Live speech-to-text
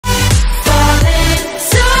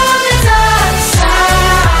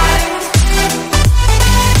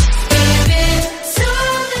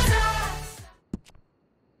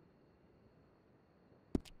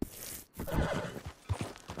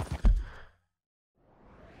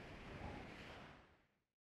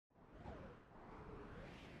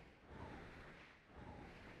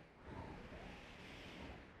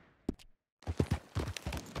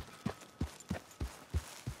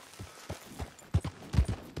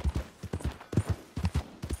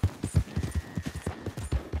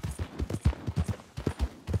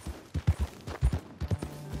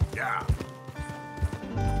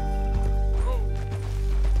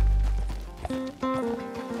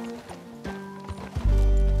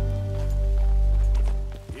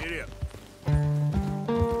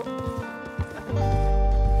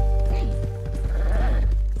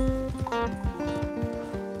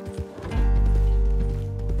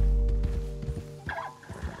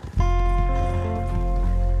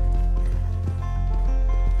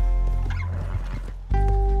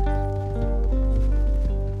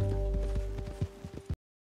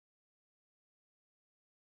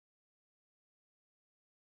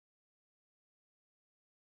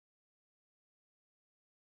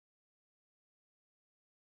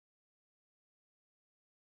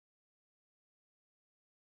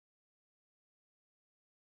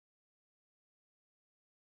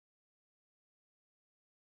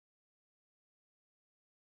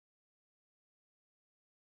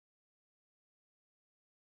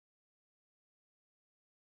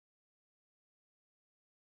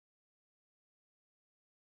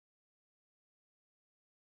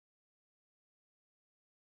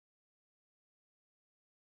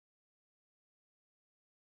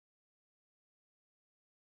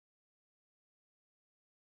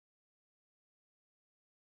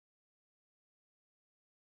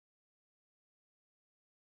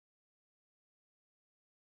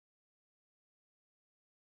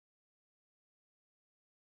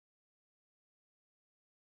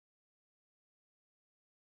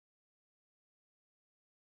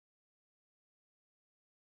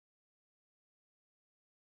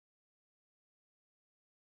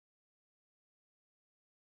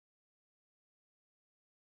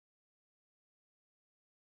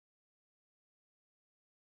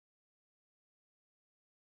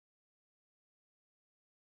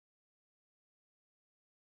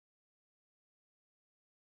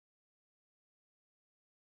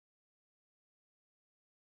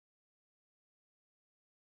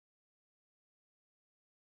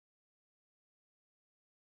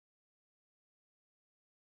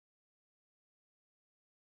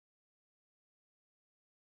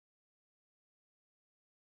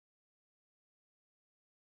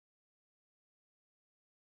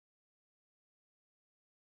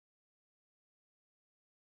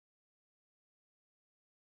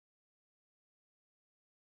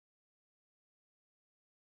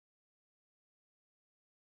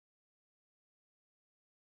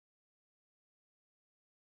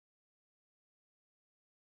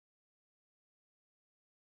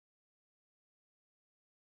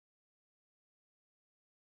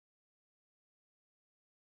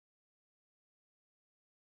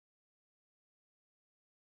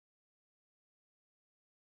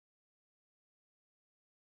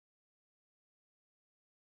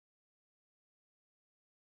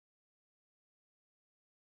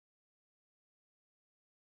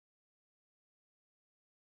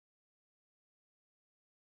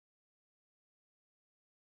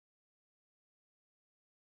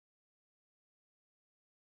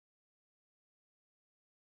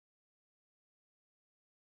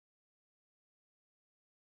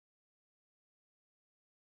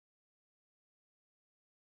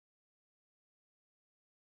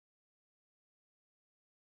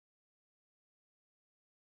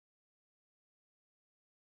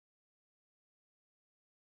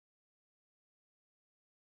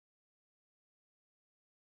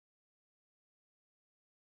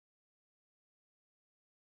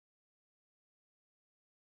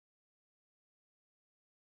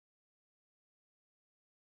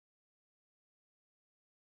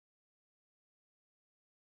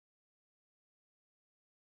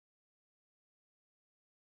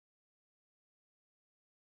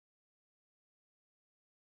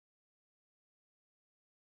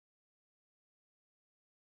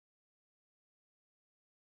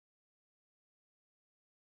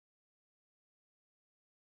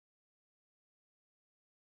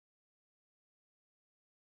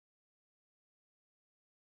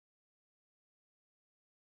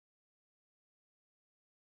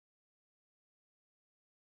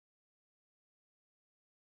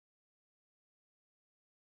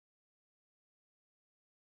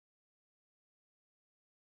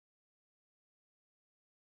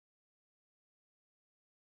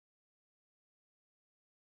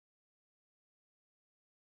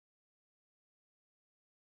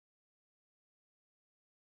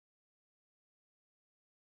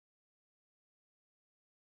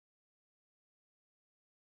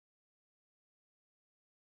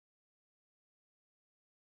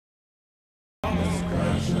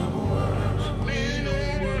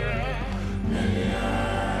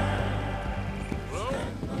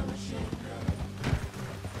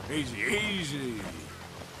Easy, easy.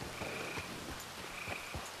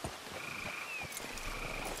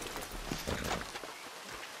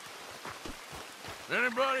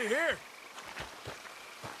 Anybody here?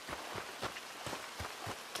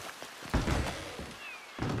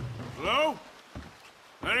 Hello?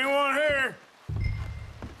 Anyone here?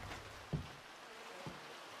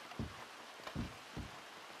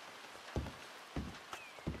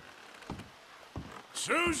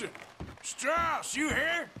 Susan! Strauss, you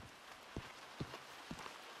here?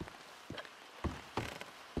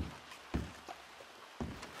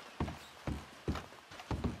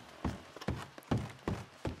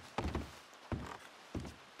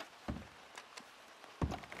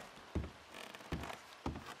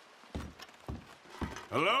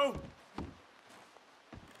 Hello?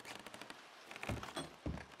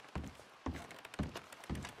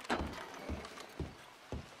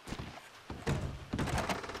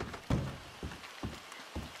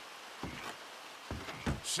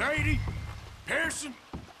 Sadie? Pearson?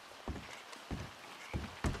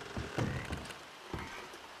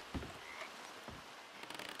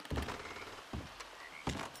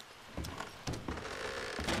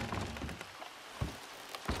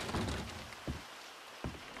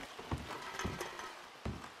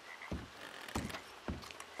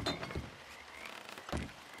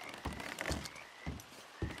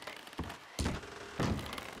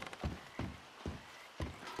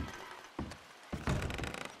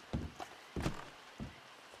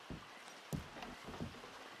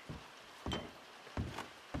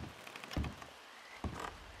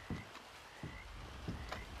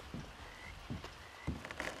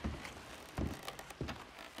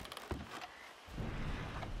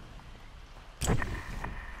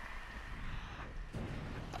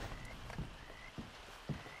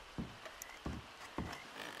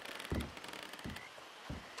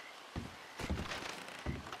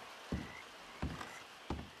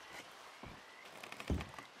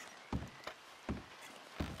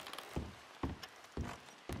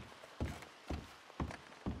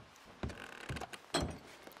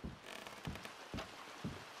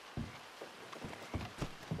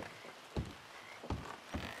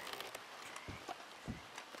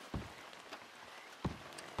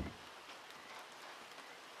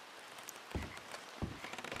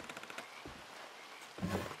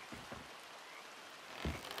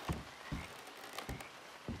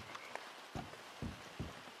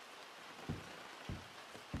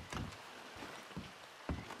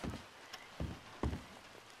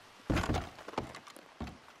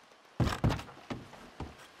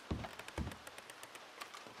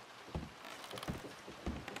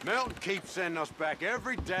 Milton keeps sending us back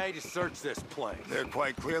every day to search this place. There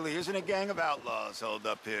quite clearly isn't a gang of outlaws held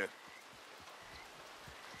up here.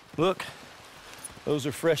 Look, those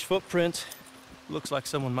are fresh footprints. Looks like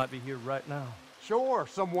someone might be here right now. Sure,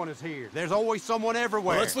 someone is here. There's always someone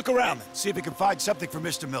everywhere. Well, let's look around then, see if we can find something for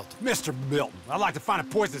Mr. Milton. Mr. Milton. I'd like to find a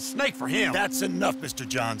poisonous snake for him. That's enough, Mr.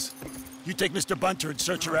 Johns. You take Mr. Bunter and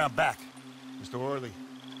search around back. Mr. Orley,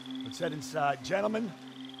 let's head inside. Gentlemen,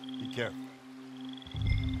 be careful.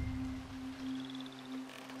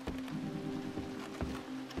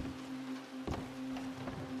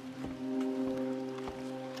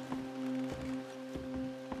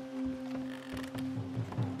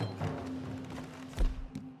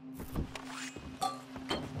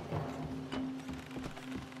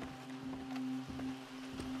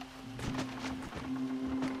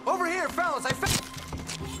 Over here, fellas, I found...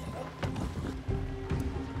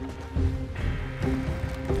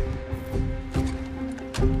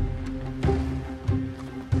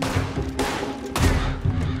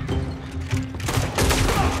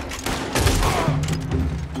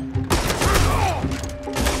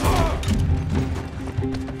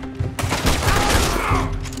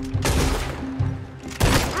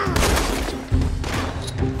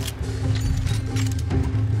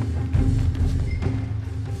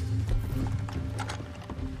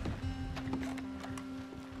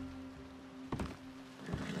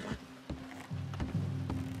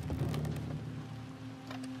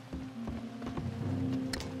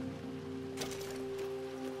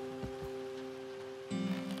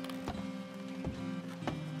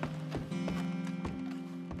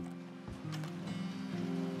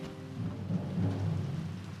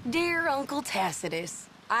 Dear Uncle Tacitus,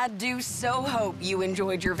 I do so hope you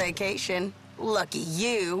enjoyed your vacation. Lucky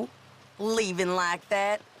you, leaving like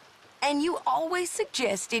that. And you always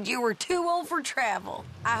suggested you were too old for travel.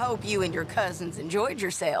 I hope you and your cousins enjoyed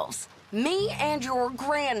yourselves. Me and your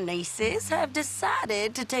grandnieces have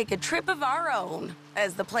decided to take a trip of our own,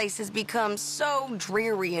 as the place has become so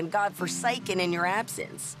dreary and godforsaken in your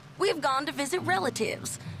absence. We have gone to visit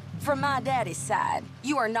relatives, From my daddy's side,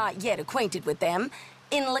 you are not yet acquainted with them.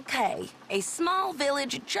 In Lakay, a small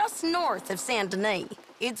village just north of Saint Denis.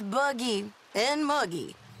 It's buggy and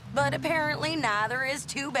muggy, but apparently neither is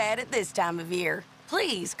too bad at this time of year.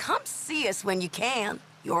 Please come see us when you can.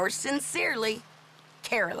 Yours sincerely,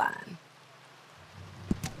 Caroline.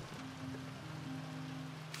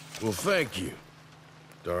 Well, thank you,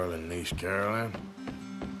 darling niece Caroline.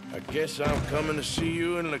 I guess I'm coming to see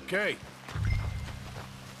you in Lakay.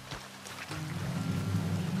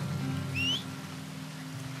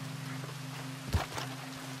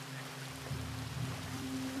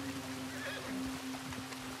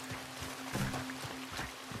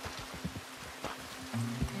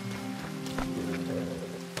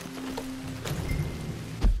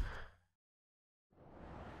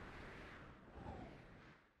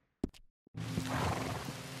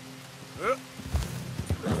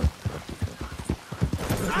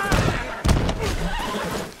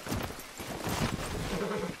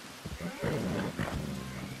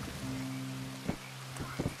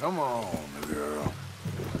 Come on, girl.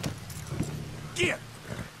 Get!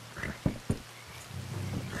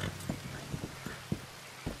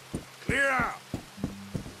 Clear out!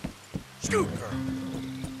 Scoot, girl!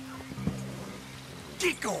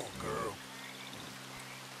 Get going, girl!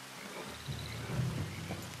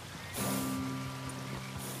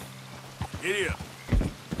 Giddy up!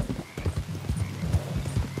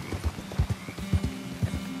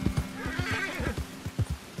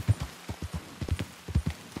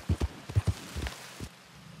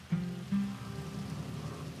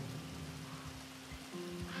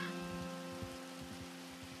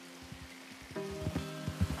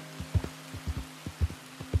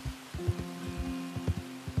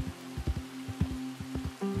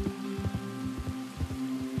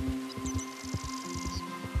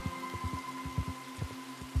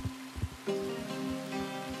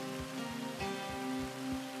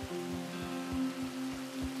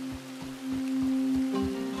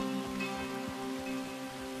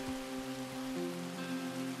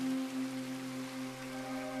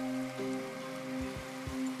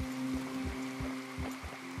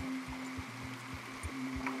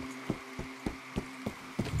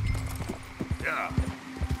 Yeah.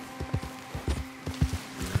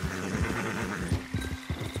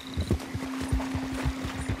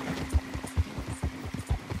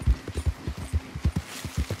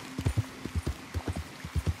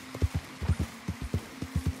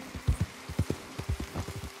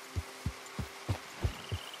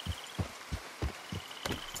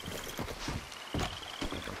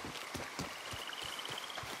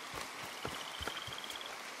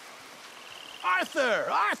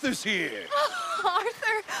 Arthur! Arthur's here!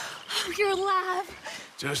 Arthur! Oh, you're alive.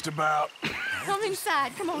 Just about. Come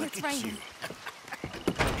inside. Come on, it's raining.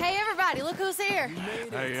 Hey, everybody, look who's here.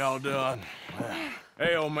 How y'all doing?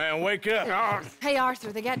 Hey, old man, wake up. Hey,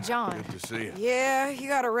 Arthur, they got John. Good to see you. Yeah, he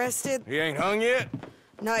got arrested. He ain't hung yet?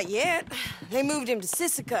 Not yet. They moved him to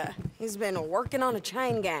Sisika. He's been working on a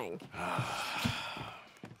chain gang.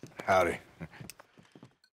 Howdy.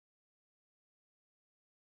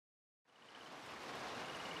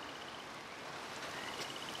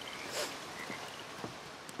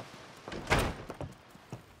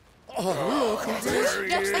 They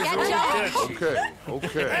got John.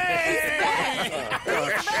 Okay.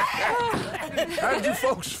 How did you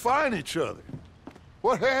folks find each other?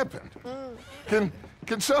 What happened?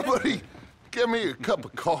 Can somebody give me a cup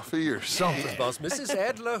of coffee or something? It was Mrs.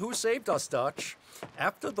 Adler who saved us, Dutch.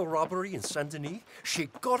 After the robbery in Saint Denis, she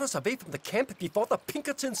got us away from the camp before the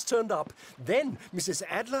Pinkertons turned up. Then Mrs.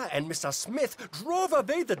 Adler and Mr. Smith drove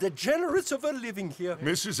away the degenerates who were living here.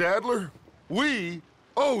 Mrs. Adler, we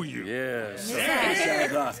owe you. Yes.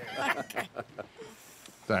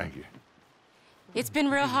 Thank you. It's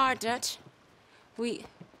been real hard, Dutch.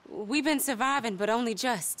 We've been surviving, but only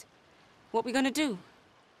just. What we gonna do?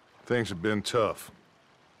 Things have been tough.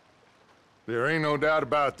 There ain't no doubt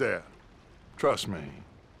about that. Trust me.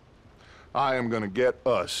 I am gonna get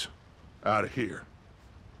us out of here.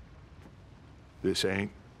 This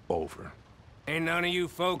ain't over. Ain't none of you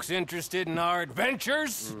folks interested in our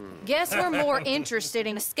adventures? Guess we're more interested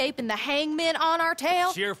in escaping the hangmen on our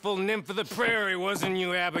tail. Cheerful nymph of the prairie, wasn't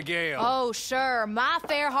you, Abigail? Oh, sure. My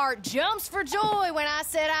fair heart jumps for joy when I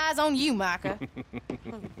set eyes on you, Micah.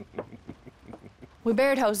 We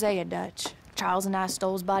buried Hosea, Dutch. Charles and I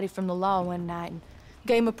stole his body from the law one night and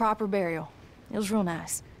gave him a proper burial. It was real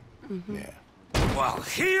nice. Yeah. Well,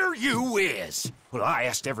 here you is. Well, I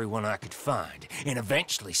asked everyone I could find, and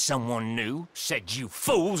eventually someone new said you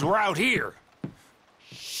fools were out here.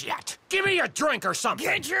 Shit. Give me a drink or something.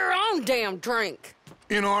 Get your own damn drink.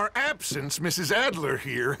 In our absence, Mrs. Adler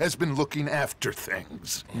here has been looking after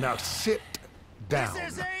things. Now sit down.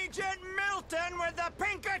 This is Agent Milton with the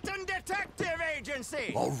Pinkerton Detective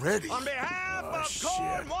Agency. Already? On behalf of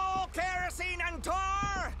Cornwall, Kerosene, and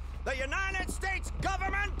Tar, the United States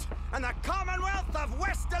government, and the Commonwealth of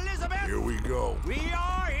West Elizabeth. Here we go. We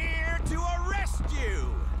are here to arrest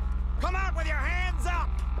you. Come out with your hands up.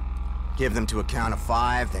 Give them to a count of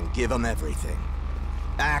 5, then give them everything.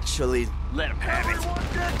 Actually, let them have it. Everyone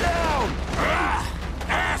get down!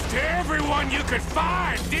 Asked everyone you could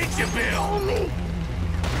find, did you, Bill? Me.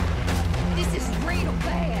 This is real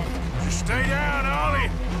bad. Just stay down,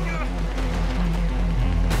 Ollie.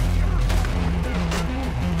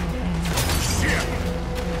 Shit!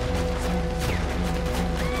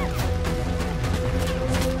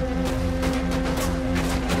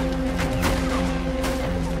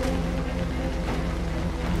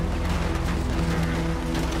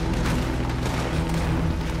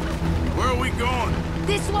 Where are we going?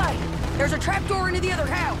 This way. There's a trapdoor into the other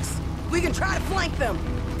house. We can try to flank them.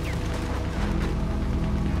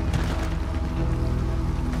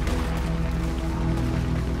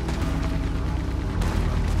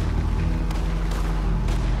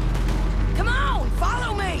 Come on,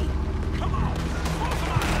 follow me. Come on!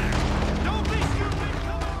 Don't be stupid.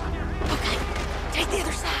 Come on, your hands. Okay, take the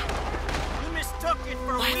other side. You mistook it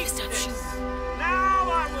for Why weakness. deception?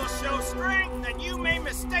 Now I will show strength, and you may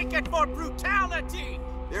mistake it for brutality.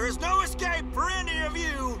 There is no escape for any of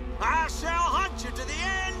you. I shall hunt you to the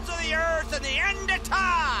ends of the earth and the end of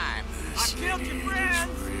time. I killed your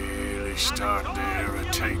friends. Really starting to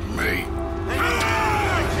irritate me. And you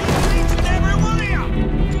will kill each and every one of you.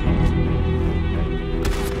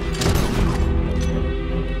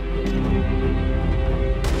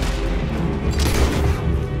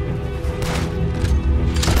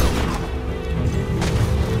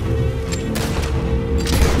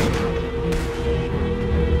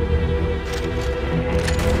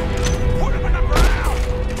 Put him in the ground.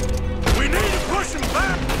 We need to push him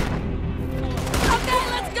back. Okay,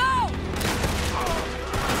 let's go.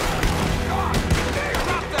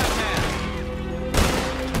 Drop that man.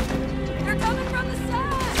 They're coming from the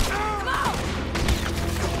side. Come on.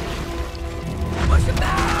 Push him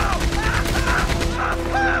back.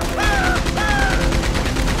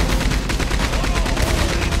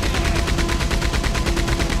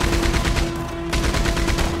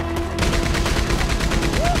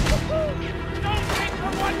 Don't think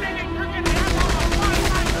for 1 minute you're gonna have all the fun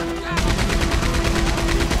on your channel.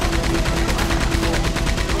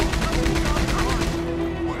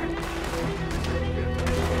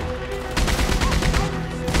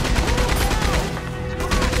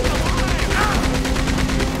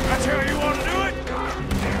 That's how you want to do it?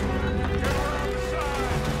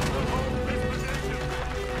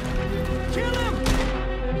 Kill him!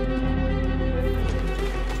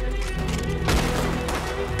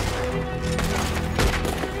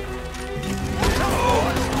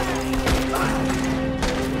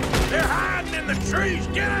 They're hiding in the trees.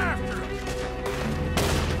 Get after them.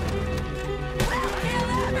 Kill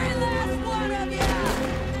every last one of you.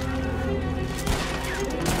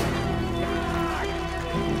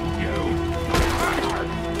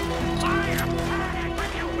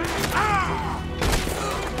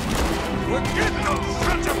 We're getting them,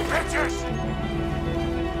 sons of bitches!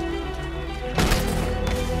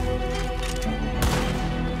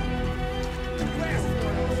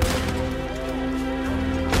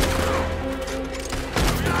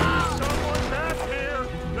 Someone's out here.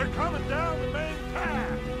 They're coming down the main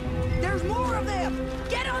path. There's more of them.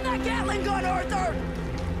 Get on that Gatling gun, Arthur.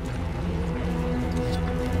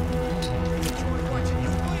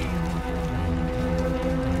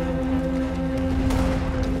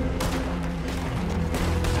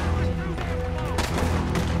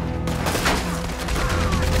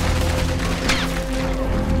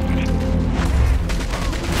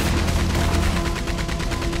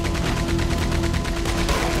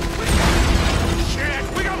 Shit,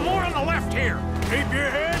 we got more on the left here. Keep your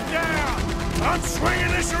head down. I'm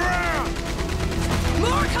swinging this around.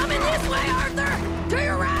 More coming this way, Arthur. To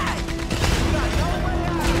your right.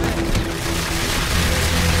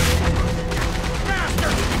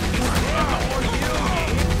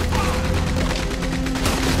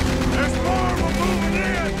 There's more. We're moving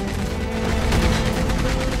in.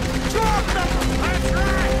 Drop them. That's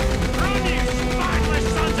right. Run, you spineless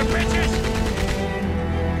sons of bitches.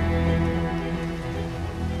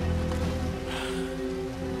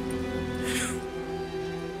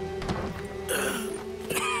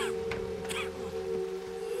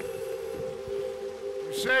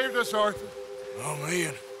 You saved us, Arthur. Oh, me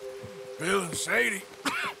and Bill and Sadie.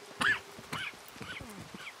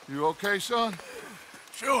 You okay, son?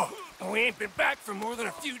 Sure. We ain't been back for more than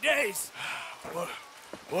a few days.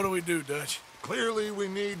 What do we do, Dutch? Clearly, we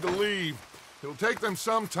need to leave. It'll take them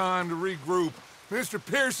some time to regroup. Mr.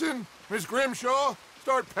 Pearson, Miss Grimshaw,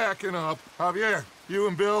 start packing up. Javier, you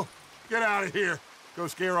and Bill, get out of here. Go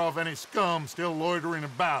scare off any scum still loitering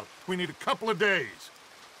about. We need a couple of days.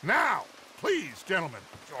 Now, please, gentlemen.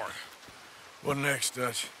 Sure. What next,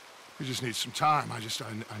 Dutch? We just need some time. I need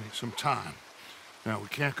some time. Now, we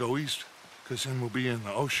can't go east, because then we'll be in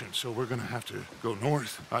the ocean, so we're gonna have to go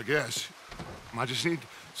north, I guess. I just need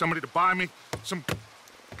somebody to buy me some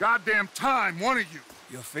goddamn time, one of you.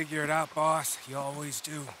 You'll figure it out, boss. You always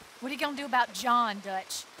do. What are you gonna do about John,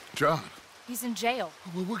 Dutch? John? He's in jail.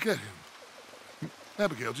 Well, we'll get him.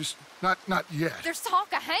 Abigail, just not yet. There's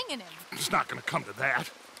talk of hanging him. It's not gonna come to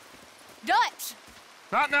that. Dutch!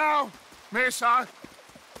 Not now, Miss. Not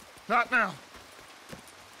now.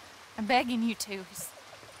 I'm begging you to.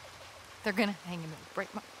 They're gonna hang him. It'll break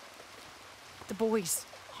the boy's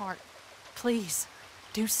heart. Please,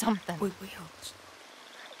 do something. We will.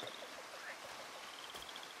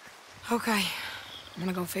 Okay. I'm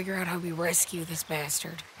gonna go figure out how we rescue this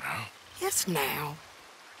bastard. Now? Yes, now.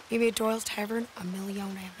 Maybe at Doyle's Tavern, a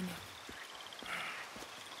Million Avenue.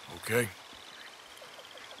 Okay.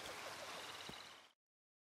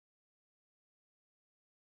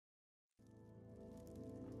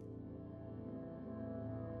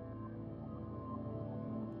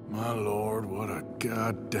 My lord, what a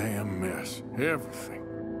goddamn mess. Everything.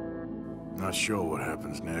 Not sure what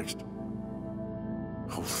happens next.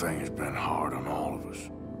 Whole thing has been hard on all of us.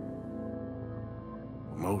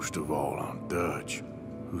 Most of all on Dutch,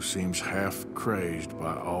 who seems half crazed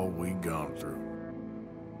by all we've gone through.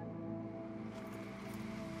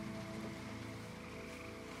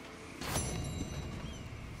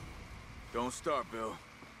 Don't start, Bill.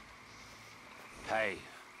 Hey.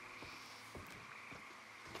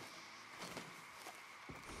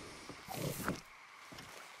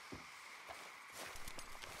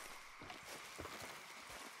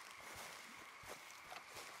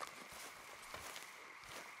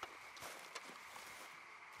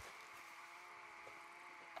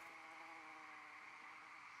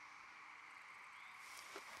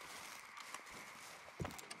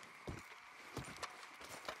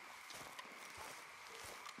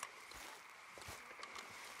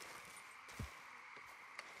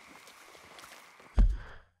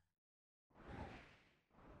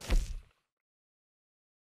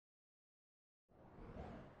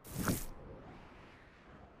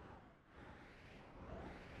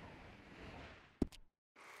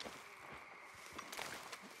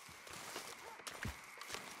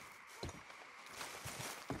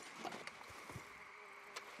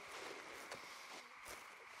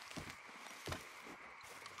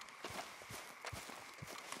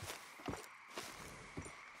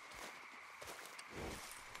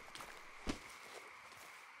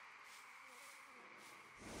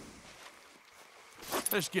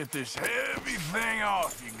 Let's get this heavy thing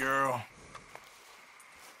off you, girl.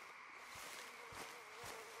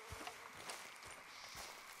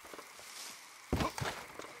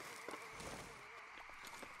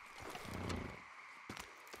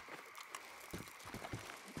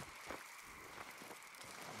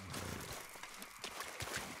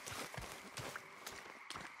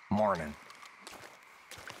 Morning.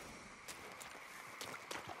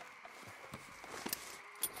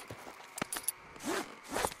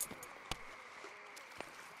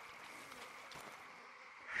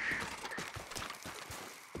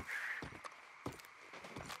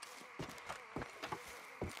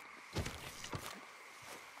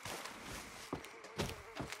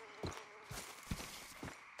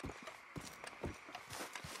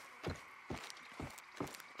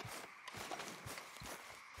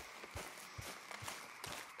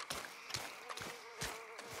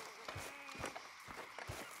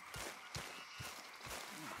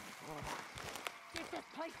 Get this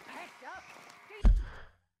place packed up.